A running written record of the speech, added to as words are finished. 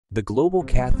The global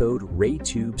cathode ray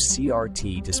tube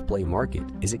CRT display market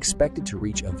is expected to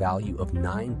reach a value of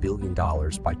 $9 billion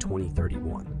by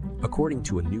 2031, according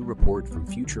to a new report from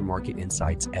Future Market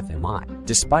Insights (FMI).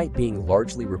 Despite being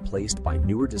largely replaced by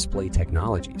newer display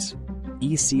technologies,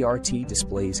 eCRT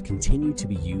displays continue to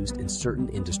be used in certain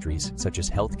industries such as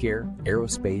healthcare,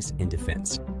 aerospace, and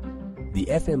defense. The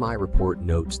FMI report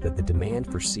notes that the demand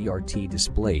for CRT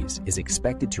displays is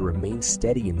expected to remain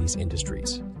steady in these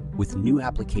industries, with new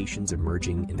applications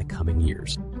emerging in the coming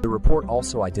years. The report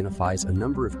also identifies a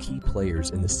number of key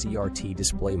players in the CRT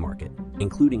display market,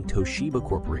 including Toshiba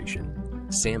Corporation,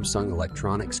 Samsung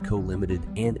Electronics Co. Limited,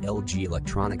 and LG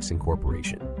Electronics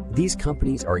Incorporation. These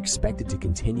companies are expected to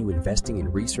continue investing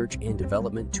in research and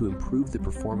development to improve the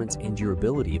performance and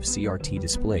durability of CRT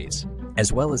displays,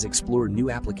 as well as explore new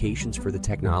applications for the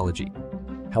technology.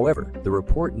 However, the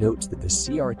report notes that the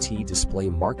CRT display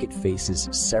market faces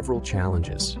several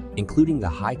challenges, including the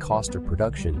high cost of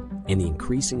production and the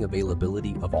increasing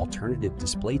availability of alternative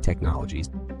display technologies.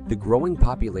 The growing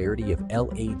popularity of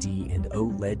LED and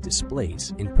OLED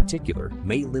displays, in particular,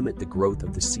 may limit the growth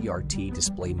of the CRT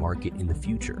display market in the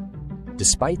future.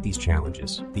 Despite these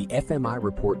challenges, the FMI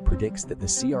report predicts that the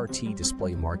CRT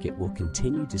display market will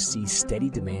continue to see steady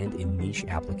demand in niche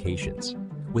applications,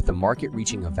 with the market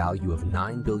reaching a value of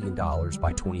 $9 billion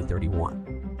by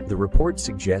 2031. The report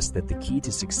suggests that the key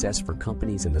to success for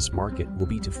companies in this market will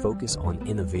be to focus on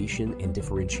innovation and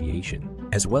differentiation,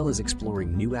 as well as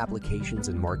exploring new applications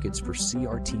and markets for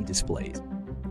CRT displays.